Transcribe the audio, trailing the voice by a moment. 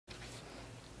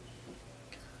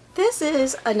this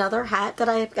is another hat that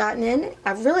I have gotten in.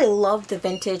 I really love the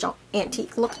vintage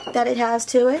antique look that it has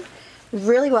to it.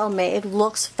 Really well made,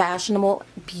 looks fashionable,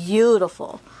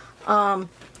 beautiful.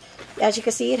 As you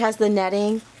can see, it has the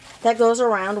netting that goes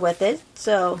around with it,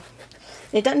 so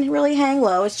it doesn't really hang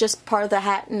low. It's just part of the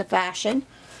hat and the fashion.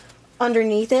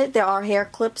 Underneath it, there are hair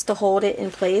clips to hold it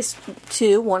in place,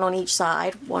 two, one on each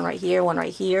side, one right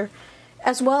here,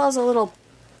 as well as a little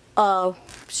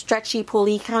stretchy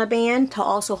pulley kind of band to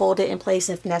also hold it in place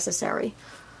if necessary.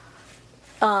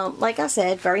 Like I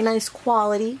said, very nice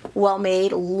quality, well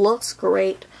made, looks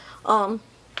great.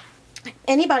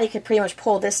 Anybody could pretty much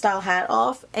pull this style hat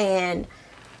off, and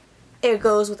it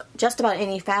goes with just about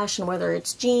any fashion, whether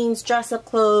it's jeans, dress-up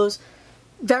clothes.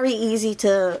 Very easy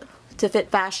to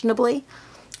fit fashionably.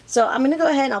 So I'm going to go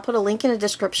ahead and I'll put a link in the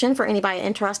description for anybody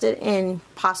interested in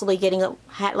possibly getting a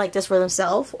hat like this for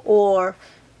themselves, or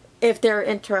if they're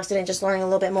interested in just learning a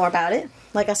little bit more about it.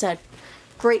 Like I said,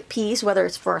 great piece, whether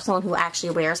it's for someone who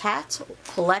actually wears hats,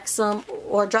 collects them,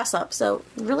 or dress up. So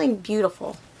really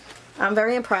beautiful. I'm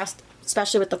very impressed,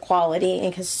 especially with the quality,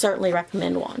 and can certainly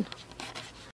recommend one.